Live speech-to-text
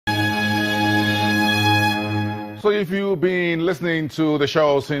So if you've been listening to the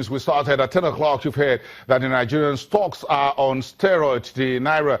show since we started at 10 o'clock, you've heard that the Nigerian stocks are on steroid. The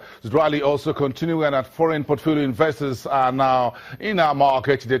Naira rally also continuing, and that foreign portfolio investors are now in our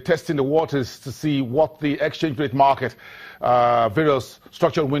market. They're testing the waters to see what the exchange rate market, various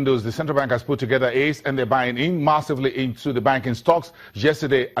structural windows the central bank has put together is, and they're buying in massively into the banking stocks.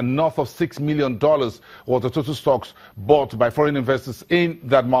 Yesterday, north of $6 million was the total stocks bought by foreign investors in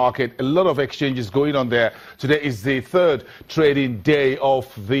that market. A lot of exchanges going on there. Today is the third trading day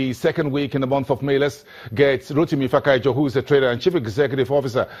of the second week in the month of May. Let's get Rotimi Fakaijo, who is a trader and chief executive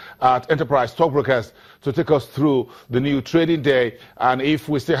officer at Enterprise Stockbrokers, to take us through the new trading day, and if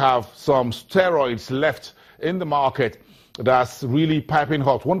we still have some steroids left in the market. That's really piping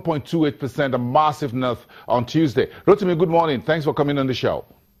hot. 1.28%, a massive nerve on Tuesday. Rotimi, good morning. Thanks for coming on the show.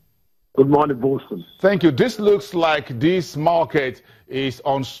 Good morning, Boston. Thank you. This looks like this market is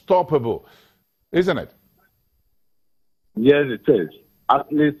unstoppable, isn't it? Yes, it is.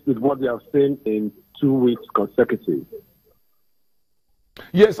 At least with what we have seen in 2 weeks consecutive.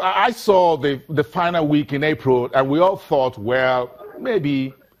 Yes, I saw the final week in April, and we all thought, well,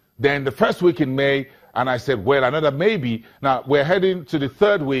 maybe. Then the first week in May, and I said, well, another maybe. Now, we're heading to the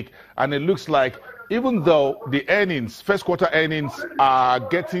third week, and it looks like even though the earnings, first quarter earnings, are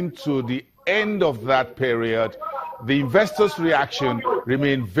getting to the end of that period, the investors' reaction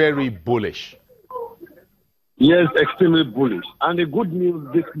remain very bullish. Yes, extremely bullish. And the good news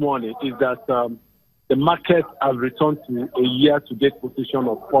this morning is that the market has returned to a year-to-date position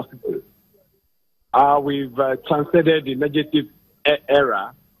of positive. We've transcended the negative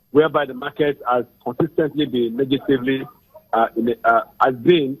era, whereby the market has consistently been negatively has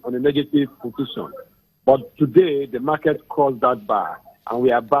been on a negative position. But today, the market crossed that bar, and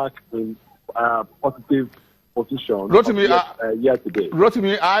we are back in positive position. Rotimi, year today.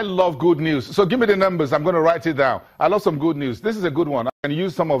 Rotimi, I love good news. So give me the numbers. I'm going to write it down. I love some good news. This is a good one. I can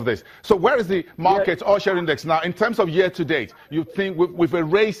use some of this. So where is the market all-share index now? In terms of year-to-date, you think we've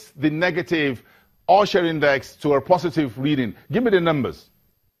erased the negative all-share index to a positive reading. Give me the numbers.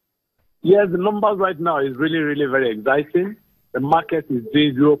 Yes, the numbers right now is really, really very exciting. The market is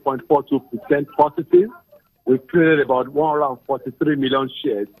doing 0.42% positive. We've traded about 143 million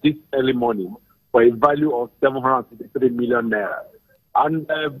shares this early morning for a value of 753 million naira. And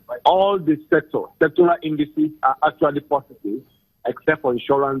all the sectoral indices are actually positive, except for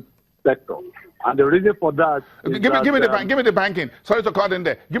insurance sector. And the reason for that is give me the banking. Sorry to cut in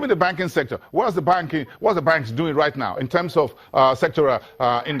there. Give me the banking sector. What's the banks doing right now in terms of sectoral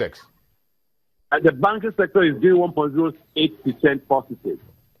index? The banking sector is doing 1.08% positive,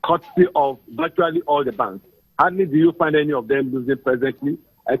 courtesy of virtually all the banks. Hardly do you find any of them losing presently,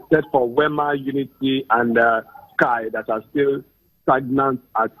 except for Wema, Unity, and Sky that are still stagnant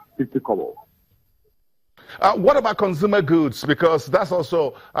at 50 kobo. What about consumer goods? Because that's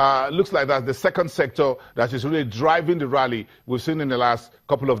also looks like that's the second sector that is really driving the rally we've seen in the last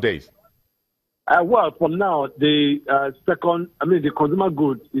couple of days. Well, for now, the consumer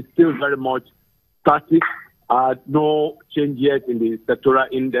goods is still very much static. No change yet in the sectoral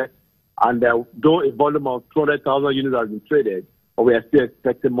index. And though a volume of 200,000 units has been traded, but we are still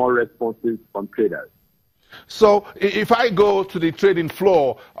expecting more responses from traders. So if I go to the trading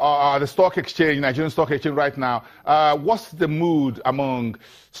floor, the stock exchange, Nigerian stock exchange right now, what's the mood among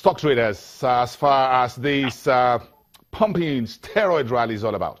stock traders as far as this pumping steroid rally is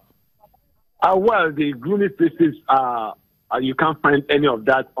all about? Well, the gloomy faces you can't find any of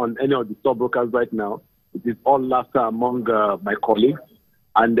that on any of the stockbrokers right now. It is all laughter among my colleagues,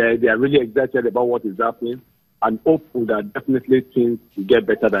 and they are really excited about what is happening and hopeful that definitely things will get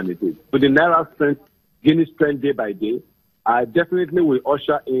better than it is. With the Naira strength, gaining strength day by day, definitely will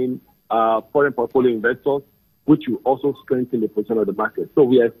usher in foreign portfolio investors, which will also strengthen the position of the market. So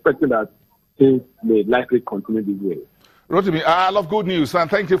we are expecting that things may likely continue this way. Rotimi, I love good news, and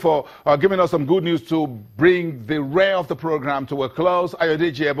thank you for giving us some good news to bring the rear of the program to a close.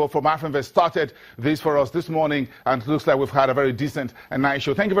 Ayodeji Ebo from AfriInvest started this for us this morning, and it looks like we've had a very decent and nice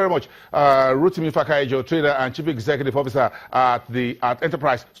show. Thank you very much. Rotimi Fakaijo, trader and chief executive officer at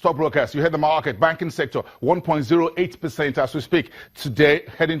Enterprise Stockbrokers. You heard the market, banking sector, 1.08% as we speak. Today,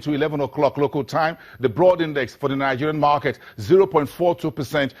 heading to 11 o'clock local time. The broad index for the Nigerian market,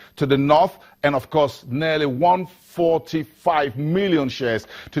 0.42% to the north, and of course, nearly 145 million shares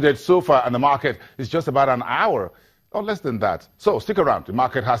today so far, and the market is just about an hour or less than that. So stick around. The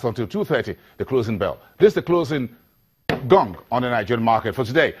market has until 2:30, the closing bell. This is the closing gong on the Nigerian market for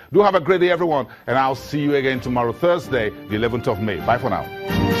today. Do have a great day, everyone, and I'll see you again tomorrow, Thursday, the 11th of May. Bye for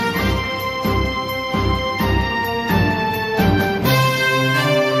now.